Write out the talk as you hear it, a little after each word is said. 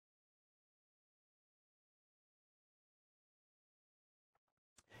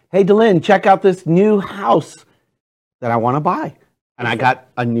Hey, Delynn, check out this new house that I want to buy. And I got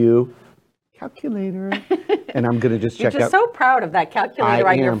a new calculator. And I'm going to just check out. You're just so proud of that calculator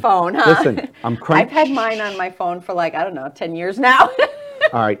on your phone, huh? Listen, I'm crunching. I've had mine on my phone for 10 years now.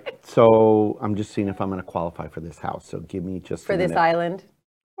 All right, so I'm just seeing if I'm going to qualify for this house. So give me just for a minute. this island?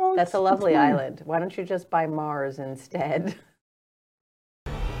 Oh, that's a lovely island. Why don't you just buy Mars instead?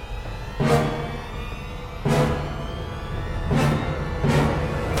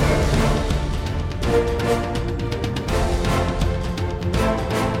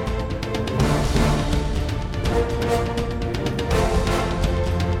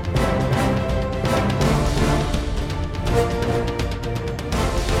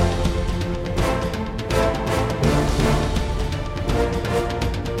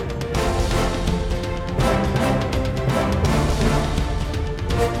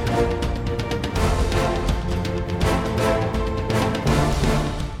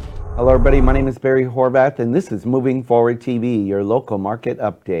 Hello, everybody. My name is Barry Horvath, and this is Moving Forward TV, your local market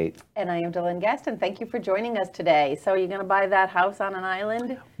update. And I am Delynn Gaston. Thank you for joining us today. So, are you going to buy that house on an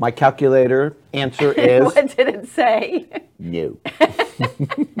island? My calculator answer is... What did it say? No.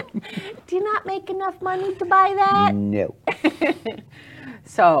 Do you not make enough money to buy that? No.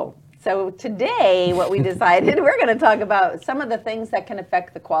 So today, what we decided, we're going to talk about some of the things that can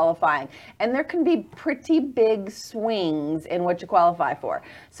affect the qualifying. And there can be pretty big swings in what you qualify for.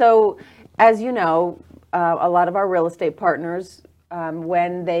 So, as you know, a lot of our real estate partners,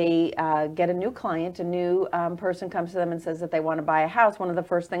 when they get a new client, a new person comes to them and says that they want to buy a house, one of the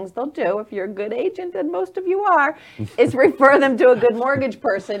first things they'll do, if you're a good agent, and most of you are, is refer them to a good mortgage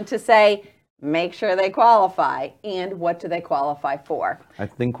person to say, make sure they qualify, and what do they qualify for? I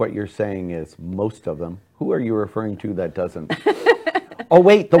think what you're saying is most of them. Who are you referring to that doesn't? Oh,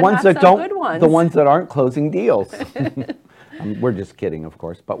 wait, the ones that don't, the ones that aren't closing deals. We're just kidding, of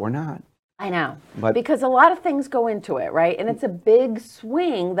course, but we're not. I know, because a lot of things go into it, right? And it's a big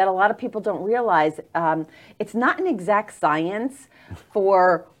swing that a lot of people don't realize. It's not an exact science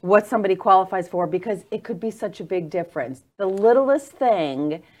for what somebody qualifies for, because it could be such a big difference. The littlest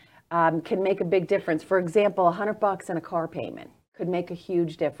thing can make a big difference. For example, $100 in a car payment could make a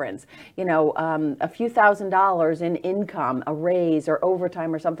huge difference. You know, a few $1,000s in income, a raise or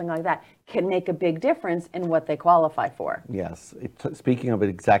overtime or something like that can make a big difference in what they qualify for. Yes. Speaking of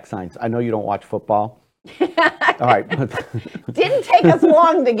exact science, I know you don't watch football. All right. Didn't take us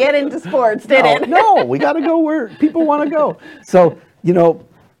long to get into sports, did it? No, we got to go where people want to go. So, you know,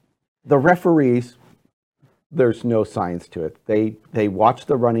 the referees, there's no science to it. They watch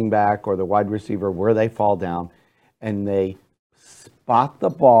the running back or the wide receiver where they fall down, and they spot the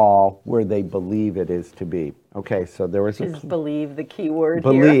ball where they believe it is to be. Okay, so there was Is believe the key word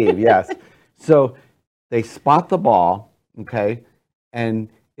here? Believe, yes. So they spot the ball, okay, and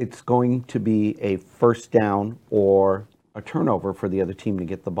it's going to be a first down or a turnover for the other team to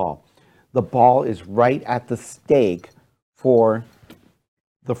get the ball. The ball is right at the stake for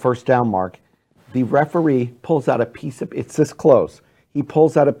the first down mark. The referee pulls out a piece of, it's this close, he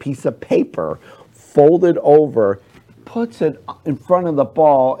pulls out a piece of paper, folded over, puts it in front of the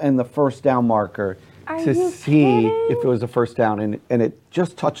ball and the first down marker to see if it was a first down, and it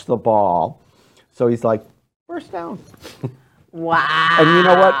just touched the ball. So he's like, first down. Wow. And you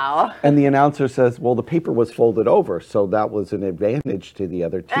know what? And the announcer says, well, the paper was folded over, so that was an advantage to the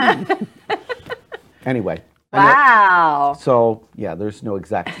other team. Anyway. Wow. So, yeah, there's no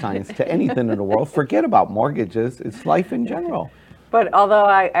exact science to anything in the world. Forget about mortgages. It's life in general. But although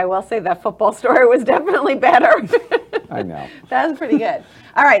I will say that football story was definitely better. I know. That was pretty good.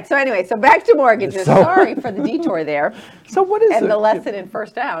 All right. So anyway, so back to mortgages. Sorry for the detour there. So what is and the lesson in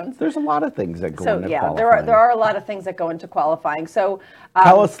first downs? There's a lot of things that go into qualifying. there are a lot of things that go into qualifying. So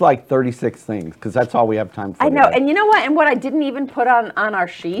tell us like 36 things, because that's all we have time for. I know. And you know what? And what I didn't even put on our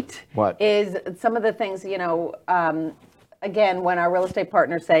sheet is some of the things, you know, again, when our real estate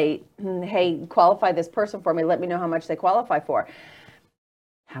partners say, hey, qualify this person for me, let me know how much they qualify for.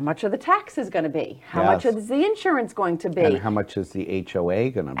 How much are the taxes going to be? How much is the insurance going to be? And how much is the HOA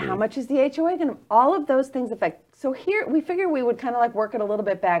going to be? How much is the HOA going to be? All of those things affect. So here, we figure we would kind of like work it a little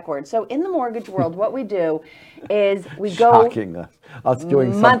bit backwards. So in the mortgage world, what we do is we go shocking us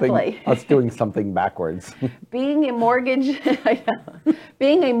doing monthly. Us doing something backwards. Being a mortgage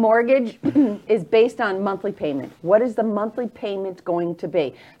is based on monthly payment. What is the monthly payment going to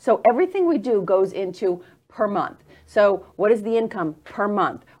be? So everything we do goes into per month. So what is the income per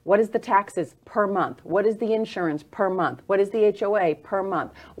month? What is the taxes per month? What is the insurance per month? What is the HOA per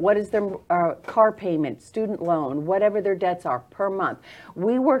month? What is their car payment, student loan, whatever their debts are per month?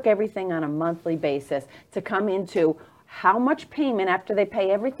 We work everything on a monthly basis to come into how much payment, after they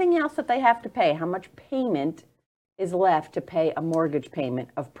pay everything else that they have to pay, how much payment is left to pay a mortgage payment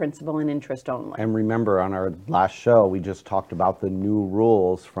of principal and interest only. And remember, on our last show, we just talked about the new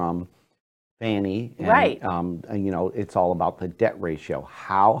rules from Fannie. And, Right. It's all about the debt ratio.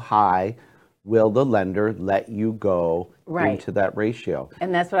 How high will the lender let you go Right. into that ratio?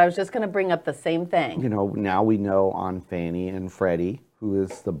 And that's what I was just going to bring up, the same thing. Now we know on Fannie and Freddie, who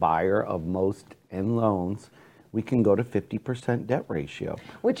is the buyer of most end loans, we can go to 50% debt ratio.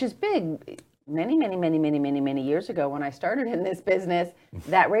 Which is big. Many years ago when I started in this business,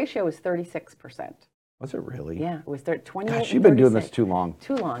 that ratio was 36%. Was it really? Yeah, it was 28. Gosh, and you've been doing 36. this too long.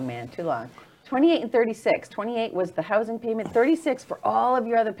 Too long, man, too long. 28 and 36. 28 was the housing payment, 36 for all of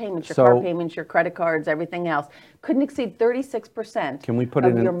your other payments, your car payments, your credit cards, everything else. Couldn't exceed 36% Can we put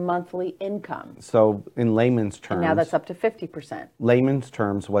it of in- your monthly income. So in layman's terms, And now that's up to 50%. layman's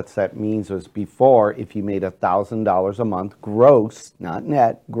terms, what that means was before, if you made $1,000 a month gross, not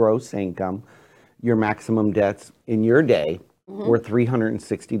net, gross income, your maximum debts in your day were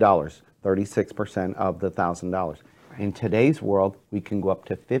 $360, 36% of the $1,000. In today's world, we can go up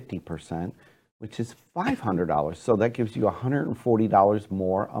to 50%, which is $500. So that gives you $140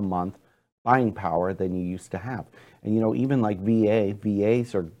 more a month buying power than you used to have. And even like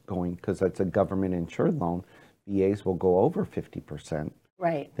VAs are going, because that's a government insured loan, VAs will go over 50%.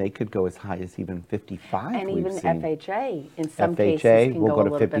 Right. They could go as high as even 55. And we've even seen. FHA in some FHA cases can will go go a to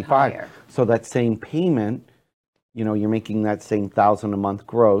little 55. bit higher. So that same payment, you're making that same $1,000 a month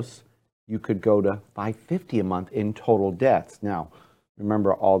gross, you could go to $550 a month in total debts. Now,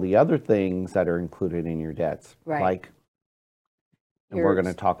 remember all the other things that are included in your debts, Right. like, and we're going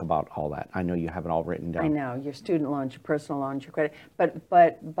to talk about all that. I know you have it all written down. I know, your student loans, your personal loans, your credit.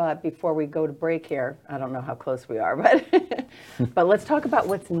 But before we go to break here, I don't know how close we are, but let's talk about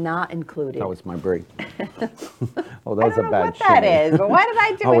what's not included. That was my break. Oh, I that was don't a know bad what that shimmy. is, but why did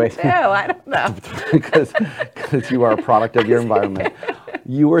I do Oh, it wait. too? I don't know. because you are a product of your environment.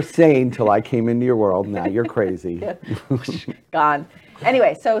 You were sane till I came into your world. Now you're crazy. Gone.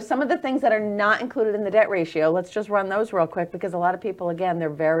 Anyway, so some of the things that are not included in the debt ratio, let's just run those real quick, because a lot of people, again, they're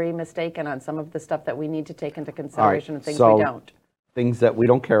very mistaken on some of the stuff that we need to take into consideration and things so we don't. Things that we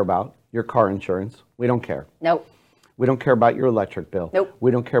don't care about, your car insurance, we don't care. Nope. We don't care about your electric bill. Nope. We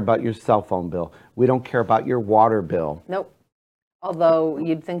don't care about your cell phone bill. We don't care about your water bill. Nope. Although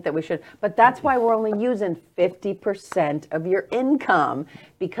you'd think that we should, but that's why we're only using 50% of your income,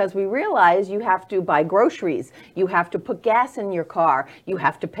 because we realize you have to buy groceries, you have to put gas in your car, you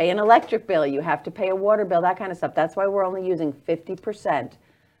have to pay an electric bill, you have to pay a water bill, that kind of stuff. That's why we're only using 50%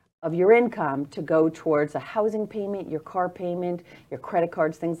 of your income to go towards a housing payment, your car payment, your credit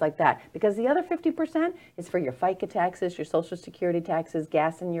cards, things like that. Because the other 50% is for your FICA taxes, your Social Security taxes,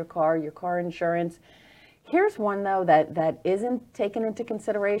 gas in your car insurance. Here's one, though, that isn't taken into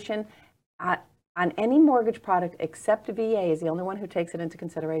consideration. On any mortgage product except VA is the only one who takes it into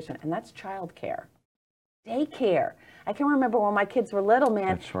consideration, and that's child care. Daycare. I can remember when my kids were little, man.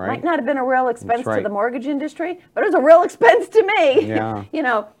 That's right. Might not have been a real expense right. to the mortgage industry, but it was a real expense to me. Yeah.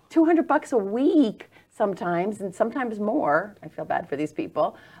 $200 a week sometimes, and sometimes more. I feel bad for these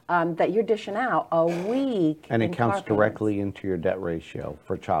people that you're dishing out a week. And in it counts car payments. directly into your debt ratio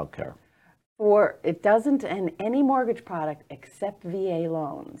for childcare. Or it doesn't in any mortgage product except VA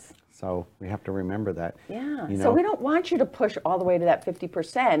loans. So we have to remember that. Yeah. You So know, we don't want you to push all the way to that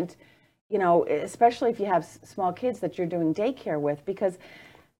 50%, especially if you have small kids that you're doing daycare with, because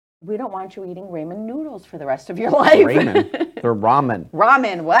we don't want you eating ramen noodles for the rest of your life. ramen. They're ramen.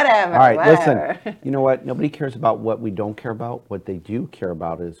 Ramen, whatever. All right, whatever. listen. You know what? Nobody cares about what we don't care about. What they do care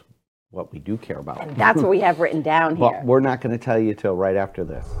about is what we do care about. That's what we have written down here. But we're not going to tell you till right after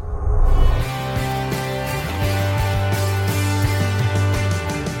this.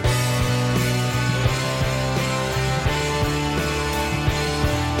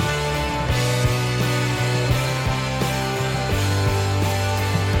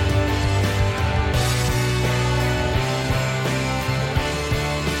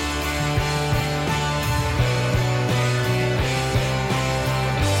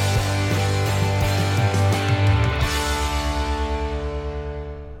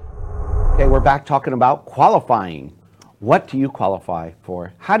 Okay, we're back talking about qualifying. What do you qualify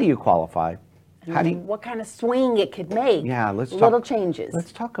for? How do you qualify? How do you? What kind of swing it could make. Yeah, let's Little talk, changes.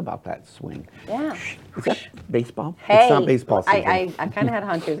 Let's talk about that swing. Yeah. Is that baseball? Hey, It's not baseball season. I kind of had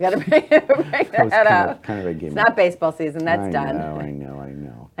hunches. Got to bring that up. kind of a gimme. It's not baseball season. That's I done.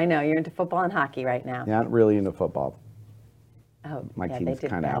 know. I know you're into football and hockey right now. Not really into football. Oh, My yeah, they team's did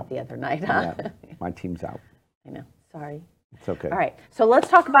kinda bad out. the other night, huh? Yeah, my team's out. I know. Sorry. It's okay. All right, so let's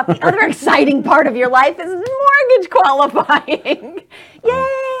talk about the other exciting part of your life is mortgage qualifying. Yay!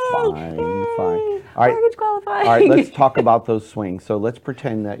 Fine. Yay! All right. Mortgage qualifying. All right, let's talk about those swings. So let's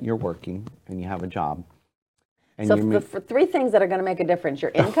pretend that you're working and you have a job. And So you for three things that are going to make a difference,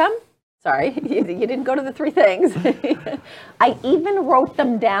 your income. Sorry, you didn't go to the three things. I even wrote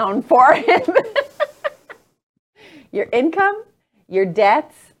them down for him. Your income, your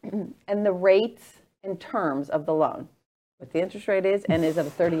debts, and the rates and terms of the loan. What the interest rate is, and is it a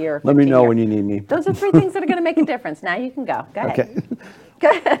 30-year or 15-year? let me know when you need me. Those are three things that are going to make a difference. Now you can go. Go ahead. Okay.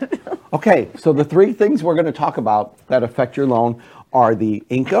 Go ahead. Okay, so the three things we're going to talk about that affect your loan are the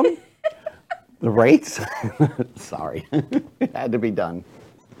income, the rates. Sorry, it had to be done.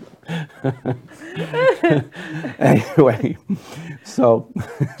 Anyway, so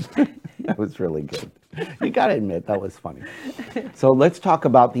that was really good. You got to admit, that was funny. So let's talk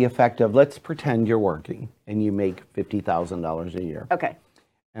about the effect of, let's pretend you're working and you make $50,000 a year. Okay.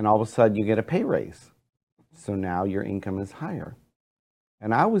 And all of a sudden you get a pay raise. So now your income is higher.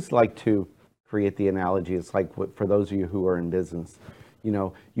 And I always like to create the analogy. It's like, for those of you who are in business, you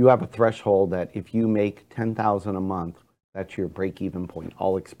know, you have a threshold that if you make $10,000 a month, that's your break-even point,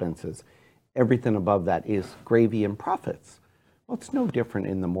 all expenses. Everything above that is gravy and profits. Well, it's no different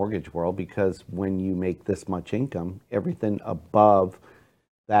in the mortgage world, because when you make this much income, everything above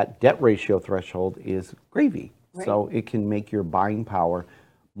that debt ratio threshold is gravy. Right. So it can make your buying power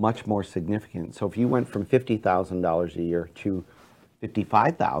much more significant. So if you went from $50,000 a year to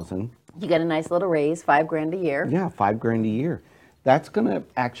 $55,000, You get a nice little raise, $5,000 a year. yeah, $5,000 a year. That's going to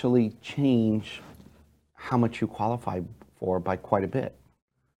actually change how much you qualify for by quite a bit.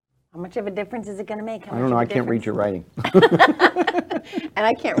 How much of a difference is it going to make? I don't know. I can't read your writing. And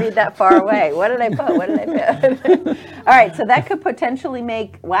I can't read that far away. What did I put? What did I put? All right, so that could potentially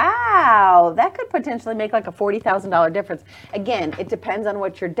make, wow, that could potentially make like a $40,000 difference. Again, it depends on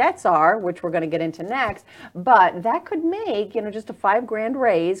what your debts are, which we're going to get into next, but that could make, you know, just a $5,000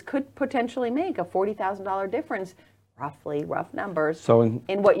 raise could potentially make a $40,000 difference, roughly, rough numbers, So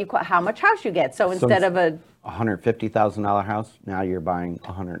in what you, how much house you get. So instead of a $150,000 house, now you're buying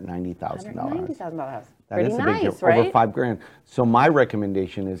 $190,000. $190,000 house. That Pretty is a big nice, difference, right? over $5,000. So my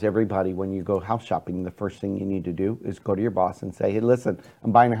recommendation is, everybody, when you go house shopping, the first thing you need to do is go to your boss and say, hey, listen,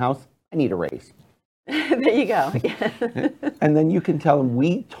 I'm buying a house. I need a raise. There you go. And then you can tell him,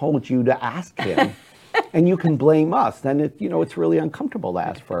 we told you to ask him. And you can blame us. Then it's really uncomfortable to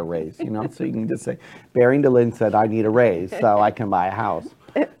ask for a raise, So you can just say, Barrington Lynn said I need a raise so I can buy a house.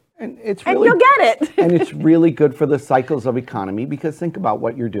 And it's really, and you'll get it. and it's really good for the cycles of economy, because think about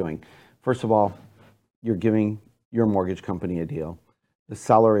what you're doing. First of all, you're giving your mortgage company a deal. The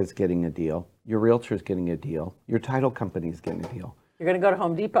seller is getting a deal. Your realtor is getting a deal. Your title company is getting a deal. You're going to go to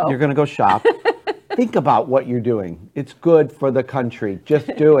Home Depot. You're going to go shop. Think about what you're doing. It's good for the country.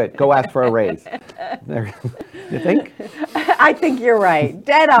 Just do it. Go ask for a raise. There. You think? I think you're right.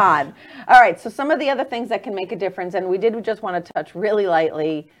 Dead on. All right. So some of the other things that can make a difference, and we did just want to touch really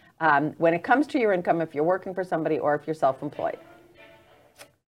lightly, when it comes to your income, if you're working for somebody or if you're self-employed.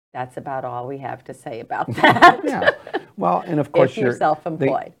 That's about all we have to say about that. Yeah. Well, and of course, If you're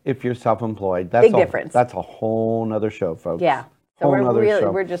self-employed. If you're self-employed, that's Big difference. That's a whole nother show, folks. Yeah. So Whole nother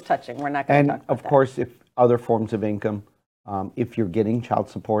show. we're just touching. We're not going to talk And about of that. course, if other forms of income, if you're getting child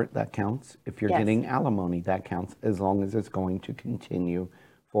support, that counts. If you're Yes. getting alimony, that counts, as long as it's going to continue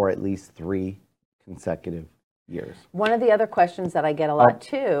for at least 3 consecutive years. One of the other questions that I get a lot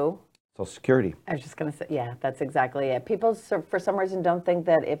too, Social Security. I was just going to say, yeah, that's exactly it. People, for some reason, don't think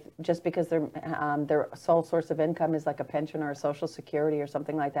that if just because their sole source of income is like a pension or a Social Security or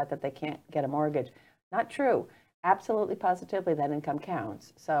something like that, that they can't get a mortgage. Not true. Absolutely, positively, that income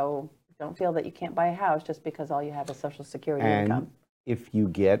counts. So don't feel that you can't buy a house just because all you have is Social Security income. And if you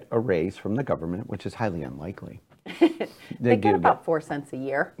get a raise from the government, which is highly unlikely, They get about 4 cents a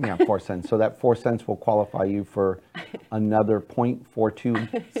year. Yeah, 4 cents. So that 4 cents will qualify you for another 0.42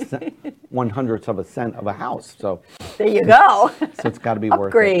 1/100ths of a cent of a house. So There you go. it's got to be worth it.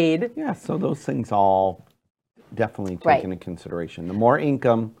 Upgrade. Yeah, so those things all definitely take Right. into consideration. The more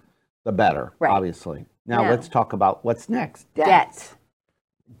income, the better, Right. obviously. Now Now- let's talk about what's next. Debt.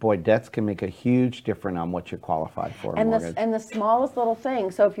 Boy, debts can make a huge difference on what you qualify for. And mortgage. the smallest little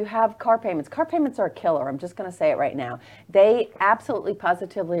thing. So if you have car payments are a killer. I'm just going to say it right now. They absolutely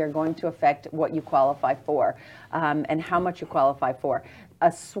positively are going to affect what you qualify for, and how much you qualify for.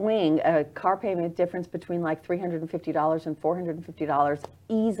 A car payment difference between like $350 and $450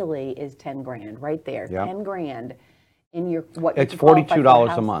 easily is 10 grand right there. Yep. 10 grand in your what you It's can qualify for $42 a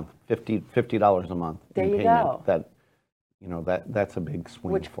house. month, $50 a month. There in you payment. go. That that's a big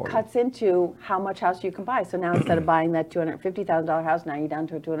swing which for you. cuts into how much house you can buy. So now instead of buying that $250,000 house, now you're down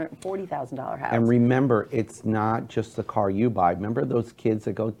to a $240,000 house. And remember, it's not just the car you buy. Remember those kids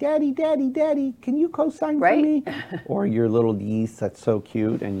that go, Daddy, Daddy, Daddy, can you co-sign for Right. me? Or your little niece that's so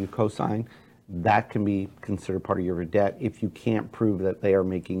cute and you co-sign. That can be considered part of your debt if you can't prove that they are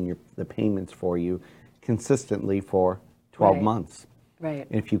making the payments for you consistently for 12 Right. months. Right.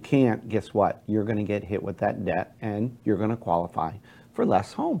 And if you can't, guess what? You're going to get hit with that debt and you're going to qualify for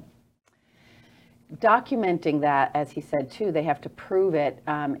less home. Documenting that, as he said too, they have to prove it.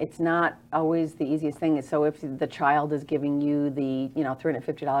 It's not always the easiest thing. So if the child is giving you the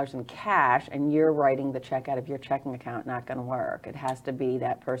 $350 in cash and you're writing the check out of your checking account, not going to work. It has to be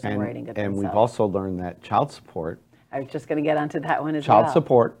that person writing it And we've themselves. also learned that child support I was just going to get onto that one as well. Child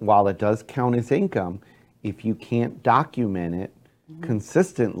support, while it does count as income, if you can't document it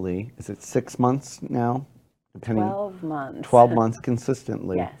consistently, is it 6 months now? Depending, 12 months. 12 months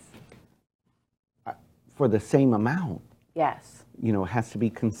consistently Yes. for the same amount. Yes. It has to be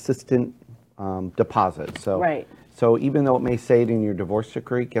consistent deposit. So, Right. So even though it may say it in your divorce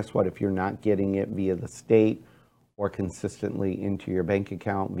decree, guess what? If you're not getting it via the state or consistently into your bank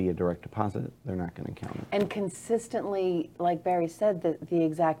account via direct deposit, they're not going to count it. And consistently, like Barry said, the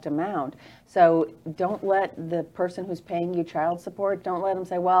exact amount. So don't let the person who's paying you child support, don't let them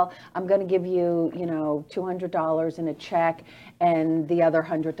say, well, I'm going to give you, $200 in a check and the other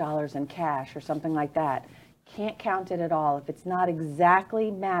 $100 in cash or something like that. Can't count it at all. If it's not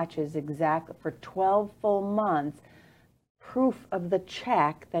exactly matches exactly for 12 full months, proof of the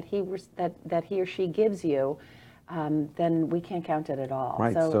check that he or she gives you, then we can't count it at all.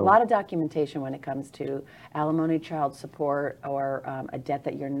 Right, So so- a lot of documentation when it comes to alimony, child support, or a debt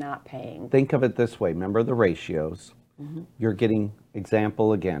that you're not paying. Think of it this way. Remember the ratios. You're getting,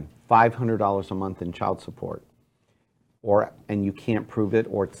 example again, $500 a month in child support, and you can't prove it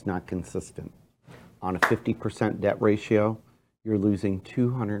or it's not consistent. On a 50% debt ratio, you're losing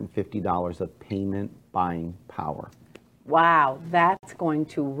 $250 of payment buying power. Wow, that's going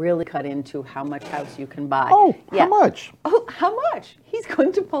to really cut into how much house you can buy. Oh, Yeah. how much? Oh, how much? He's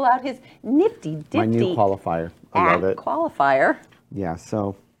going to pull out his nifty, My new difty qualifier. I love it. qualifier. Yeah,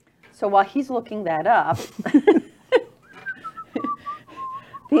 so So while he's looking that up,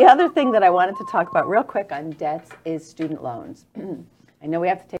 the other thing that I wanted to talk about real quick on debts is student loans. I know we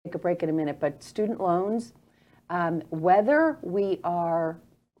have to take a break in a minute, but student loans, whether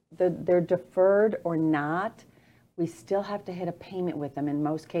they're deferred or not, we still have to hit a payment with them in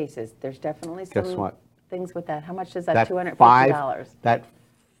most cases. There's definitely some Guess what? things with that. How much is that? that $250. that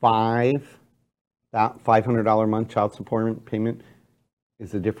 $500 a month child support payment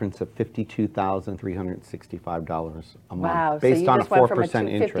is the difference of $52,365 a month, Wow. based so you on just a went from a 4%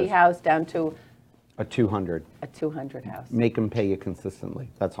 250 interest. house down to A 200. a 200 house. Make them pay you consistently.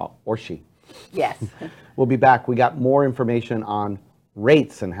 That's all, or she. Yes. We'll be back. We got more information on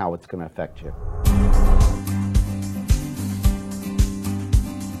rates and how it's going to affect you.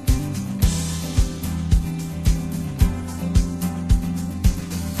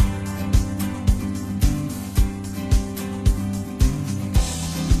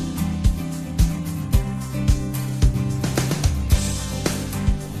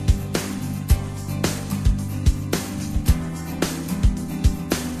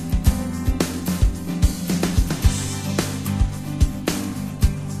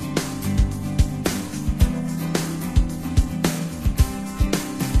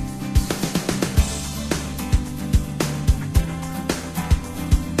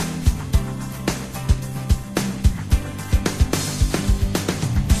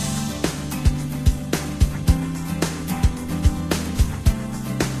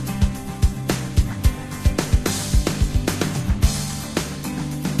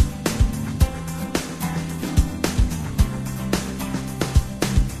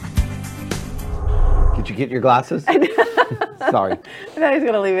 Did you get your glasses? Sorry. I thought he was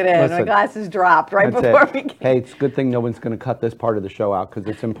going to leave it in. My Listen, glasses dropped right That's before it. we came. Hey, it's a good thing no one's going to cut this part of the show out because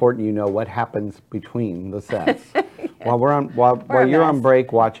it's important you know what happens between the sets. While We're a you're on mess.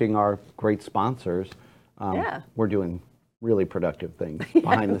 break watching our great sponsors, Yeah. we're doing really productive things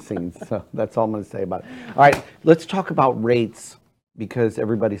behind the scenes. So that's all I'm going to say about it. All right, let's talk about rates because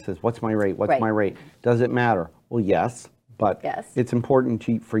everybody says, "What's my rate? What's Right. my rate?" Does it matter? Well, yes. But Yes. it's important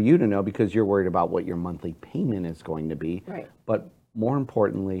for you to know because you're worried about what your monthly payment is going to be. Right. But more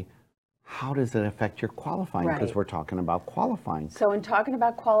importantly, how does it affect your qualifying? Because Right. we're talking about qualifying. So in talking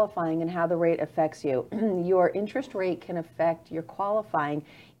about qualifying and how the rate affects you, your interest rate can affect your qualifying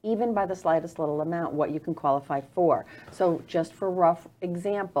even by the slightest little amount, what you can qualify for. So just for rough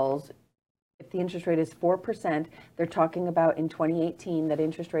examples, If the interest rate is 4%, they're talking about in 2018 that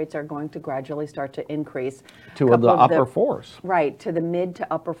interest rates are going to gradually start to increase. To Couple the of upper fours. Right, to the mid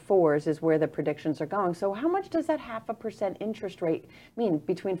to upper fours is where the predictions are going. So how much does that 0.5% interest rate mean?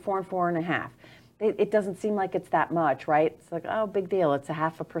 Between 4 and 4.5? It doesn't seem like it's that much, right? It's like, oh, big deal. It's a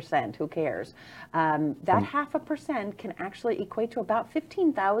 0.5%. Who cares? That 0.5% can actually equate to about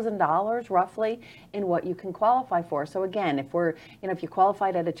 $15,000 roughly in what you can qualify for. So again, if you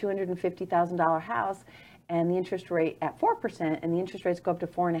qualified at a $250,000 house and the interest rate at 4%, and the interest rates go up to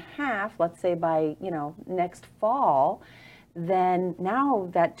 4.5, let's say by next fall, then now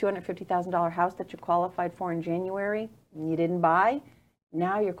that $250,000 house that you qualified for in January, you didn't buy.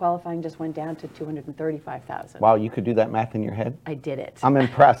 Now your qualifying just went down to $235,000. Wow, you could do that math in your head? I did it. I'm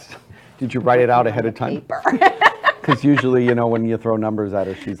impressed. Did you write it out ahead of time? Paper. Because usually, when you throw numbers at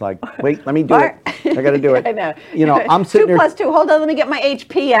her, she's like, wait, let me do it. I got to do it. I know. I'm sitting 2 plus 2. Hold on, let me get my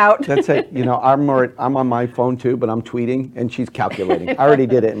HP out. That's it. I'm on my phone too, but I'm tweeting and she's calculating. I already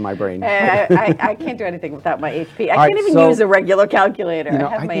did it in my brain. I can't do anything without my HP. I All can't right, even so, use a regular calculator. I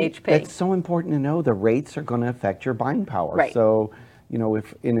have my think HP. It's so important to know the rates are going to affect your buying power. Right. So,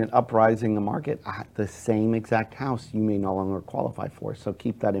 if in an uprising market, the same exact house you may no longer qualify for. So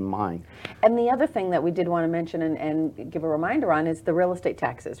keep that in mind. And the other thing that we did want to mention and give a reminder on is the real estate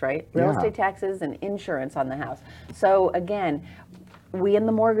taxes, right? Real estate taxes and insurance on the house. So again, we in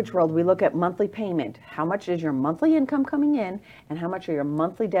the mortgage world, we look at monthly payment. How much is your monthly income coming in and how much are your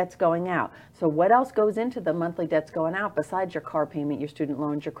monthly debts going out? So what else goes into the monthly debts going out besides your car payment, your student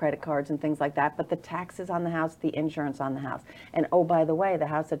loans, your credit cards and things like that, but the taxes on the house, the insurance on the house. And oh, by the way, the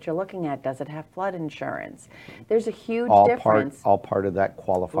house that you're looking at, does it have flood insurance? There's a huge difference. All part of that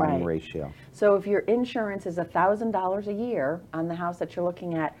qualifying Right. ratio. So if your insurance is $1,000 a year on the house that you're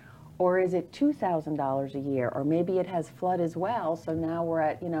looking at, or is it $2,000 a year? Or maybe it has flood as well, so now we're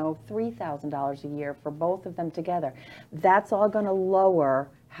at, $3,000 a year for both of them together. That's all going to lower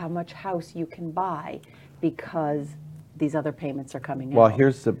how much house you can buy because these other payments are coming Well, out.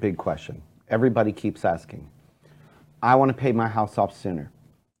 here's the big question. Everybody keeps asking. I want to pay my house off sooner.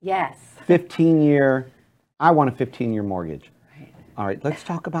 Yes. 15-year, I want a 15-year mortgage. All right, let's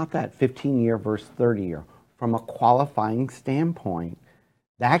talk about that, 15-year versus 30-year. From a qualifying standpoint,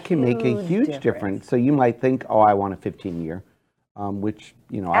 that can make a huge difference. So you might think, oh, I want a 15-year, which,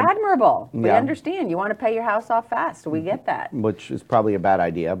 Admirable. We Yeah. understand. You want to pay your house off fast. We get that. which is probably a bad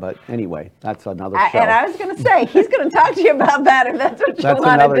idea. But anyway, that's another show. And I was going to say, he's going to talk to you about that if that's what you That's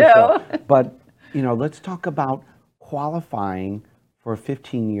want another to show. do. But, let's talk about qualifying for a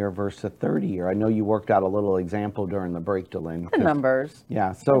 15-year versus a 30-year. I know you worked out a little example during the break, Delyn. The numbers.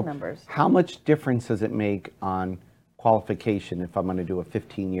 Yeah, so numbers. how much difference does it make on qualification if I'm going to do a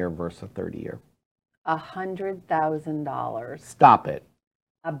 15-year versus a 30-year? $100,000. Stop it.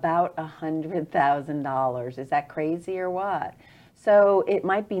 About $100,000. Is that crazy or what? So it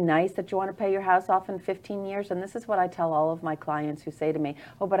might be nice that you want to pay your house off in 15 years. And this is what I tell all of my clients who say to me,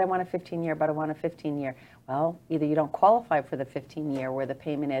 oh, but I want a 15-year, but I want a 15-year. Well, either you don't qualify for the 15-year where the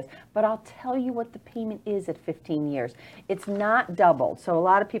payment is, but I'll tell you what the payment is at 15 years. It's not doubled. So a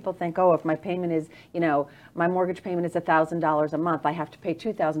lot of people think, oh, if my payment is, my mortgage payment is $1,000 a month, I have to pay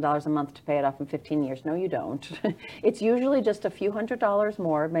 $2,000 a month to pay it off in 15 years. No, you don't. It's usually just a few $100s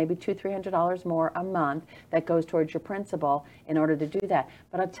more, maybe $200-$300 more a month that goes towards your principal in order to do that.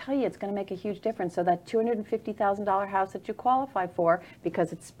 But I'll tell you, it's going to make a huge difference. So that $250,000 house that you qualify for,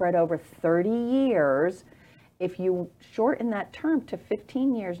 because it's spread over 30 years, if you shorten that term to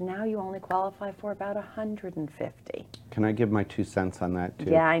 15 years, now you only qualify for about 150. Can I give my 2 cents on that too?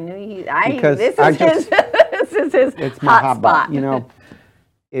 Yeah, I knew you. Because this I is just- this is his It's my hot spot. spot.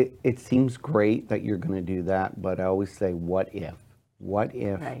 It seems great that you're going to do that, but I always say, what if? What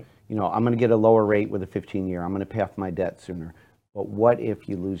if? Right. I'm going to get a lower rate with a 15-year. I'm going to pay off my debt sooner. But what if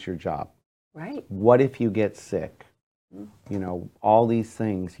you lose your job? Right. What if you get sick? All these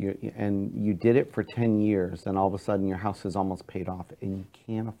things, and you did it for 10 years, and all of a sudden your house is almost paid off, and you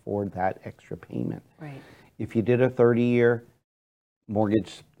can't afford that extra payment. Right. If you did a 30-year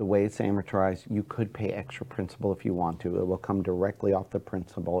mortgage, the way it's amortized, you could pay extra principal if you want to. It will come directly off the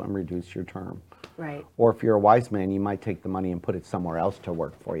principal and reduce your term. Right. Or if you're a wise man, you might take the money and put it somewhere else to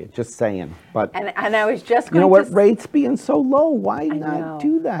work for you. Just saying. But And I was just going you know what? to Rates being so low, why know. not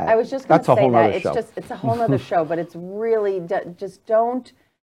do that? I was just going That's to a say whole that nother show. it's a whole nother show, but it's really just don't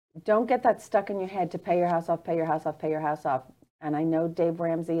get that stuck in your head to pay your house off, pay your house off, pay your house off. And I know Dave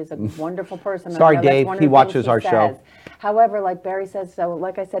Ramsey is a wonderful person. Sorry, I know that's Dave. one of He the watches things our show. says. However, like Barry says, so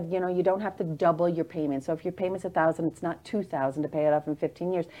like I said, you don't have to double your payment. So if your payment's $1,000, it's not $2,000 to pay it off in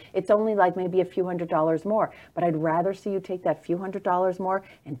 15 years. It's only like maybe a few $100s more. But I'd rather see you take that few $100s more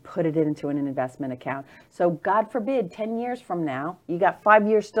and put it into an investment account. So God forbid, 10 years from now, you got 5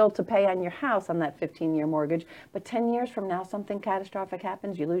 years still to pay on your house on that 15-year mortgage. But 10 years from now, something catastrophic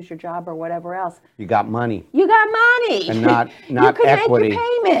happens, you lose your job or whatever else. You got money. You got money. And not you can equity. make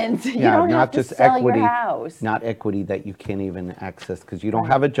your payments. You Yeah, don't not have to just sell equity. your house. Not equity that you can't even access because you don't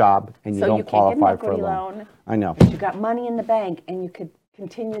have a job and you So don't you can't get an qualify for a equity loan. loan. I know. But you got money in the bank and you could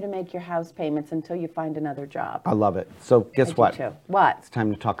continue to make your house payments until you find another job. I love it. So guess I do what? too. What? It's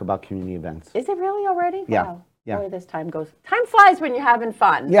time to talk about community events. Is it really already? Yeah, Wow. yeah. Boy, this time goes. Time flies when you're having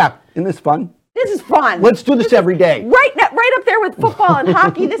fun. Yeah, isn't this fun? This is fun. Let's do this every day. Right up there with football and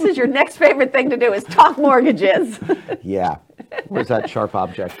hockey. This is your next favorite thing to do is talk mortgages. Yeah. Where's that sharp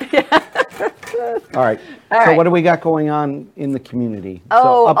object? All right. So right. what do we got going on in the community? Oh,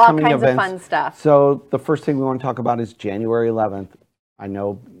 so all kinds of fun stuff. So the first thing we want to talk about is January 11th. I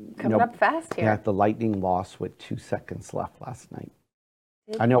know. Coming up fast here. Yeah, the Lightning lost with 2 seconds left last night.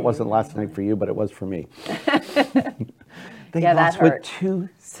 I know it wasn't last night for you, but it was for me. They Yeah, that lost with hurt. 2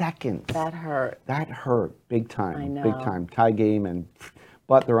 seconds. That hurt. That hurt big time. I know. Big time. Tie game,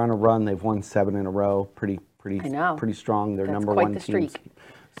 but they're on a run. They've won 7 in a row. Pretty I know. pretty strong. They're That's number quite one the team. streak.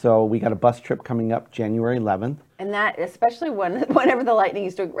 So we got a bus trip coming up January 11th. And that, especially whenever the Lightning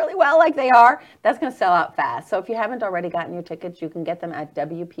is doing really well like they are, that's going to sell out fast. So if you haven't already gotten your tickets, you can get them at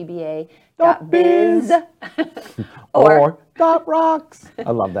WPBA.biz. or .rocks.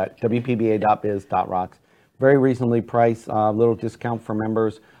 I love that. WPBA.biz.rocks. Very reasonably priced. Little discount for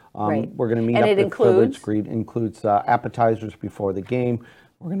members. Right. We're going to meet And up it at includes- Village Green. Includes appetizers before the game.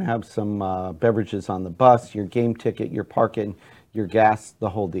 We're going to have some beverages on the bus, your game ticket, your parking, your gas, the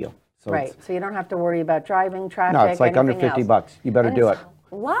whole deal. So Right. So you don't have to worry about driving, traffic, No, it's like under anything 50 else. bucks. You better And do it's it.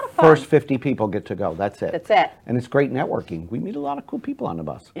 A lot of fun. First 50 people get to go. That's it. That's it. And it's great networking. We meet a lot of cool people on the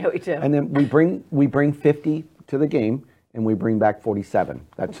bus. Yeah, we do. And then we bring 50 to the game, and we bring back 47.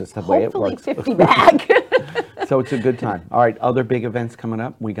 That's just the way it Hopefully works. 50 back. So it's a good time. All right, other big events coming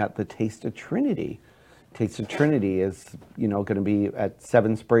up. We got the Taste of Trinity. Taste of Trinity is, going to be at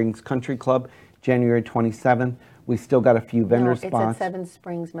Seven Springs Country Club, January 27th. We still got a few vendor No, it's spots. at Seven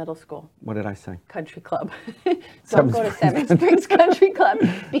Springs Middle School What did I say? Country Club. Seven Don't go to Springs Seven Springs Country Club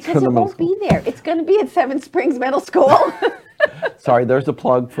because the it middle won't be there. It's going to be at Seven Springs Middle School. Sorry, there's a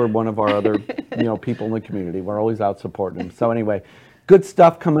plug for one of our other, people in the community. We're always out supporting them. So anyway, good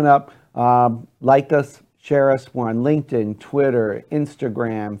stuff coming up. Like us, share us. We're on LinkedIn, Twitter,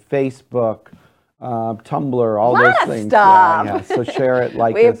 Instagram, Facebook, Tumblr, all Lot those of things. stuff. Yeah. So share it,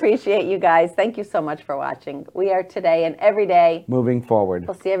 like We us. appreciate you guys. Thank you so much for watching. We are today and every day. Moving forward.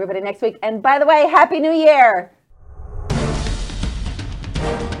 We'll see everybody next week. And by the way, Happy New Year.